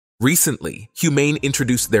Recently, Humane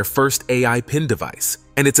introduced their first AI Pin device,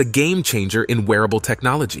 and it's a game changer in wearable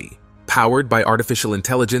technology. Powered by artificial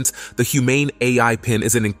intelligence, the Humane AI Pin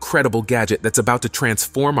is an incredible gadget that's about to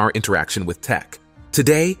transform our interaction with tech.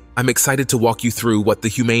 Today, I'm excited to walk you through what the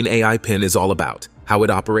Humane AI Pin is all about, how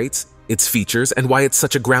it operates, its features, and why it's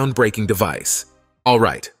such a groundbreaking device.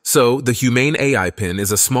 Alright, so the Humane AI Pin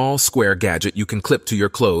is a small, square gadget you can clip to your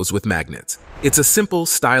clothes with magnets. It's a simple,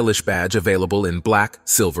 stylish badge available in black,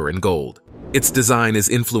 silver, and gold. Its design is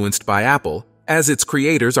influenced by Apple, as its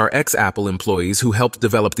creators are ex-Apple employees who helped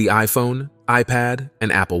develop the iPhone, iPad,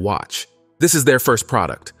 and Apple Watch. This is their first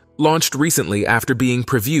product, launched recently after being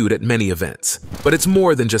previewed at many events. But it's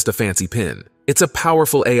more than just a fancy pin. It's a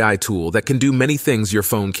powerful AI tool that can do many things your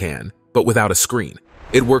phone can, but without a screen.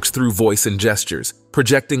 It works through voice and gestures,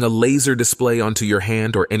 projecting a laser display onto your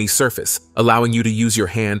hand or any surface, allowing you to use your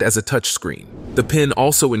hand as a touchscreen. The pin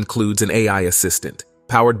also includes an AI assistant,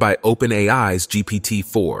 powered by OpenAI's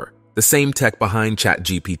GPT-4, the same tech behind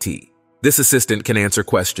ChatGPT. This assistant can answer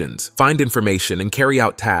questions, find information, and carry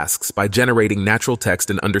out tasks by generating natural text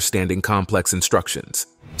and understanding complex instructions.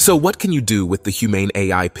 So what can you do with the Humane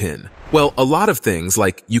AI Pin? Well, a lot of things,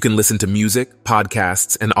 like you can listen to music,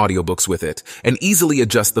 podcasts, and audiobooks with it, and easily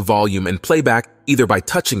adjust the volume and playback either by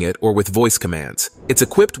touching it or with voice commands. It's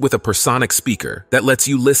equipped with a personic speaker that lets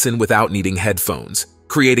you listen without needing headphones,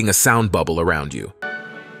 creating a sound bubble around you.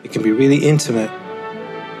 It can be really intimate,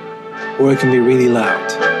 or it can be really loud.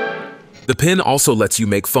 The pin also lets you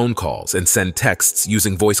make phone calls and send texts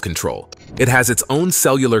using voice control. It has its own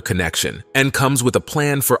cellular connection and comes with a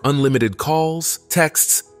plan for unlimited calls,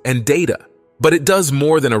 texts, and data. But it does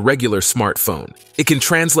more than a regular smartphone. It can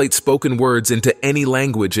translate spoken words into any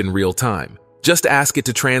language in real time. Just ask it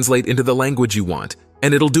to translate into the language you want,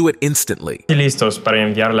 and it'll do it instantly. Listos para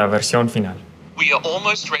enviar la versión final. We are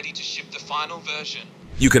almost ready to ship the final version.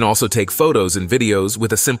 You can also take photos and videos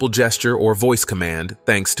with a simple gesture or voice command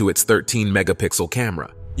thanks to its 13-megapixel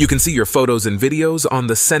camera. You can see your photos and videos on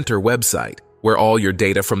the Center website, where all your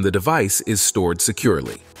data from the device is stored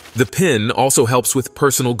securely. The pin also helps with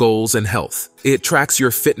personal goals and health. It tracks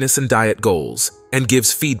your fitness and diet goals and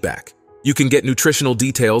gives feedback. You can get nutritional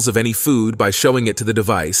details of any food by showing it to the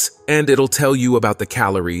device, and it'll tell you about the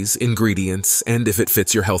calories, ingredients, and if it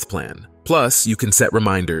fits your health plan. Plus, you can set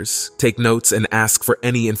reminders, take notes, and ask for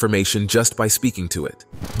any information just by speaking to it.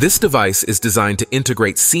 This device is designed to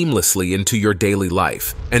integrate seamlessly into your daily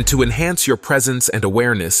life and to enhance your presence and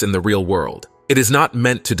awareness in the real world. It is not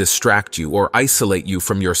meant to distract you or isolate you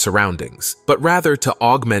from your surroundings, but rather to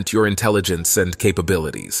augment your intelligence and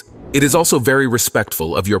capabilities. It is also very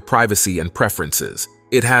respectful of your privacy and preferences.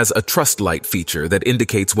 It has a trust light feature that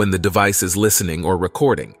indicates when the device is listening or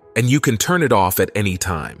recording, and you can turn it off at any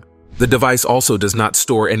time. The device also does not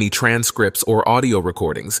store any transcripts or audio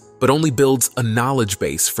recordings, but only builds a knowledge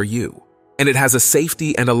base for you. And it has a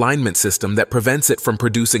safety and alignment system that prevents it from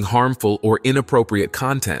producing harmful or inappropriate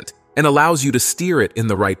content and allows you to steer it in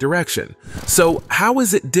the right direction. So how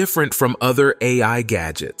is it different from other AI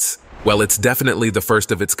gadgets? Well, it's definitely the first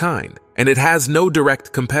of its kind, and it has no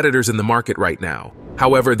direct competitors in the market right now.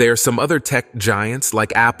 However, there are some other tech giants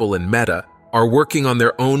like Apple and Meta are working on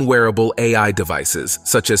their own wearable AI devices,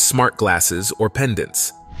 such as smart glasses or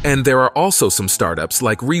pendants. And there are also some startups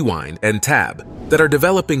like Rewind and Tab that are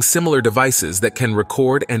developing similar devices that can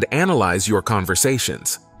record and analyze your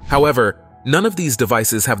conversations. However, none of these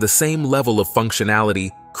devices have the same level of functionality,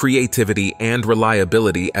 creativity, and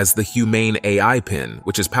reliability as the Humane AI Pin,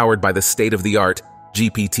 which is powered by the state-of-the-art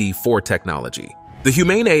GPT-4 technology. The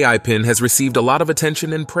Humane AI Pin has received a lot of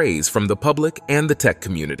attention and praise from the public and the tech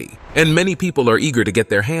community, and many people are eager to get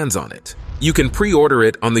their hands on it. You can pre-order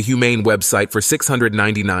it on the Humane website for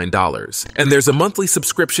 $699, and there's a monthly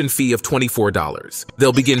subscription fee of $24.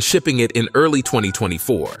 They'll begin shipping it in early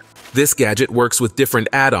 2024. This gadget works with different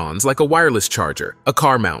add-ons like a wireless charger, a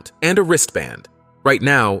car mount, and a wristband. Right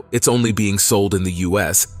now, it's only being sold in the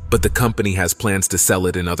US, but the company has plans to sell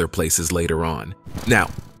it in other places later on.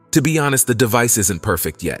 Now, to be honest, the device isn't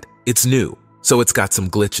perfect yet. It's new, so it's got some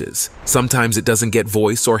glitches. Sometimes it doesn't get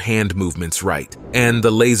voice or hand movements right, and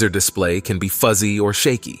the laser display can be fuzzy or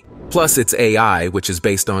shaky. Plus, its AI, which is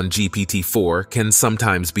based on GPT-4, can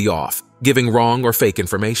sometimes be off, giving wrong or fake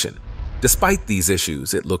information. Despite these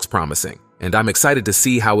issues, it looks promising, and I'm excited to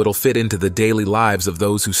see how it'll fit into the daily lives of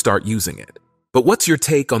those who start using it. But what's your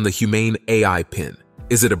take on the Humane AI Pin?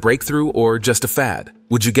 Is it a breakthrough or just a fad?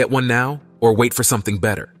 Would you get one now or wait for something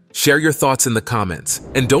better? Share your thoughts in the comments,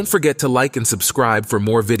 and don't forget to like and subscribe for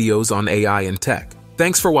more videos on AI and tech.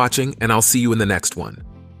 Thanks for watching, and I'll see you in the next one.